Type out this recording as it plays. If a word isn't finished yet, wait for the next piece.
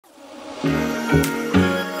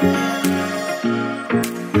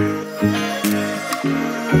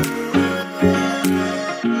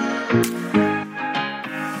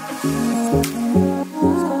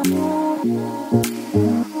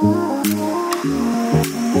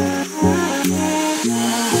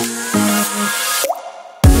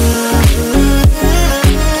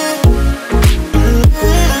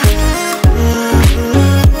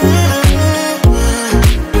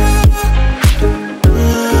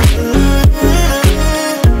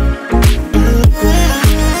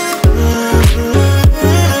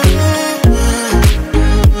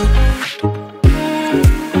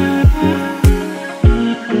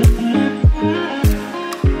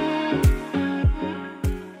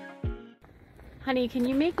Honey, can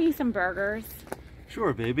you make me some burgers?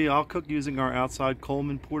 Sure, baby. I'll cook using our outside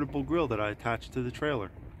Coleman portable grill that I attached to the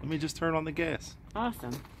trailer. Let me just turn on the gas.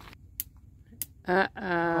 Awesome. Oh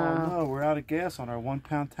no, we're out of gas on our 1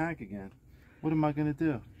 pound tank again. What am I going to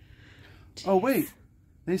do? Jeez. Oh wait,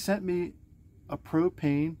 they sent me a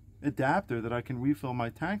propane adapter that I can refill my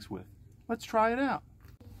tanks with. Let's try it out.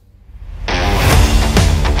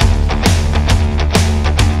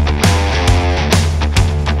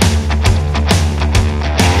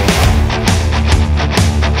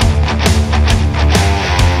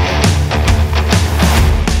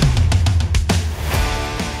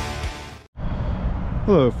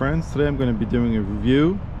 Hello friends, today I'm going to be doing a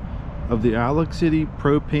review of the Alloxity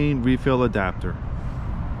Propane Refill Adapter.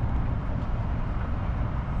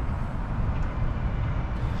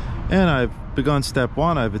 And I've begun step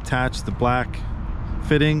one. I've attached the black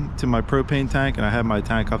fitting to my propane tank and I have my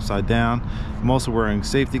tank upside down. I'm also wearing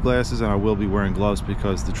safety glasses and I will be wearing gloves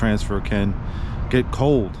because the transfer can get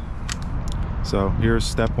cold. So here's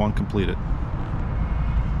step one completed.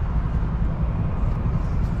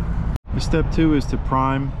 Step two is to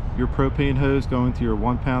prime your propane hose going to your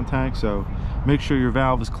 1 pound tank. So make sure your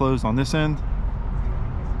valve is closed on this end,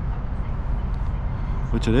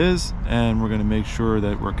 which it is, and we're going to make sure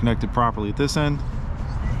that we're connected properly at this end,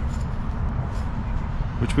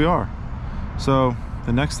 which we are. So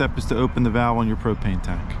the next step is to open the valve on your propane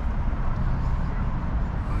tank.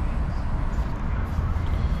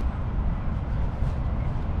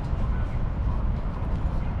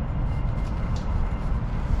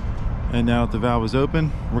 And now that the valve is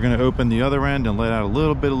open, we're going to open the other end and let out a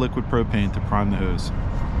little bit of liquid propane to prime the hose.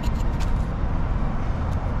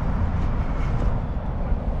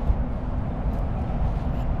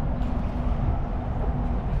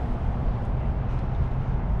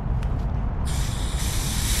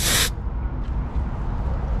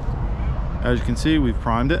 As you can see, we've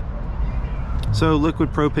primed it. So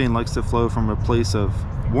liquid propane likes to flow from a place of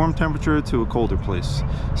warm temperature to a colder place.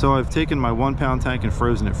 So I've taken my 1 pound tank and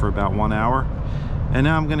frozen it for about 1 hour. And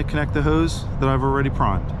now I'm going to connect the hose that I've already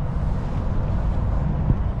primed.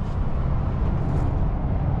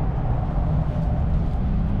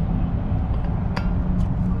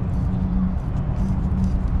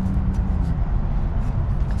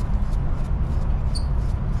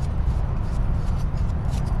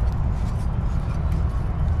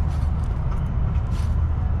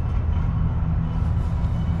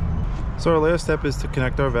 So our last step is to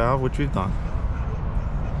connect our valve, which we've done.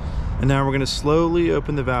 And now we're going to slowly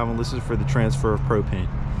open the valve and listen for the transfer of propane.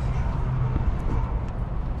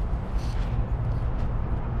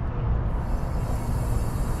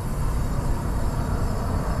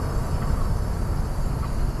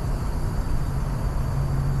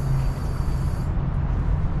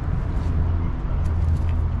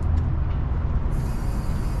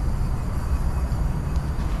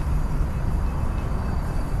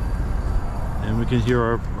 And we can hear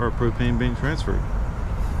our propane being transferred.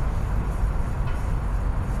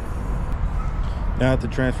 Now that the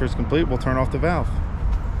transfer is complete, we'll turn off the valve.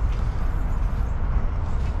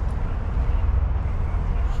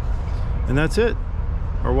 And that's it.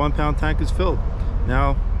 Our 1 pound tank is filled.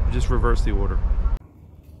 Now just reverse the order.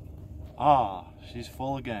 Ah, she's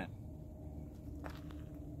full again.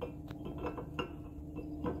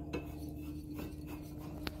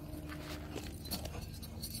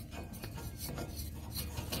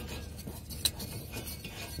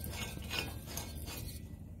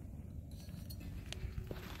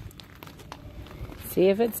 See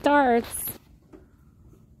if it starts.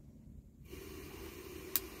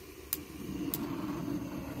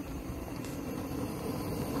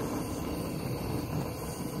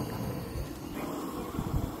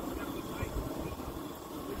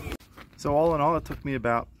 So all in all, it took me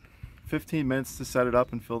about 15 minutes to set it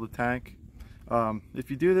up and fill the tank. If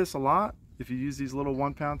you do this a lot, if you use these little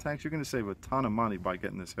 1 pound tanks, you're going to save a ton of money by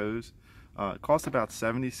getting this hose. It costs about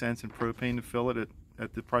 70 cents in propane to fill it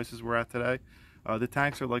at the prices we're at today. The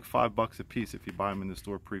tanks are like $5 a piece if you buy them in the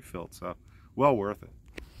store pre-filled, so well worth it.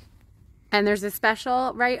 And there's a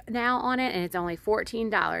special right now on it, and it's only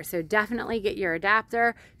 $14. So definitely get your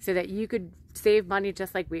adapter so that you could save money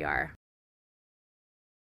just like we are.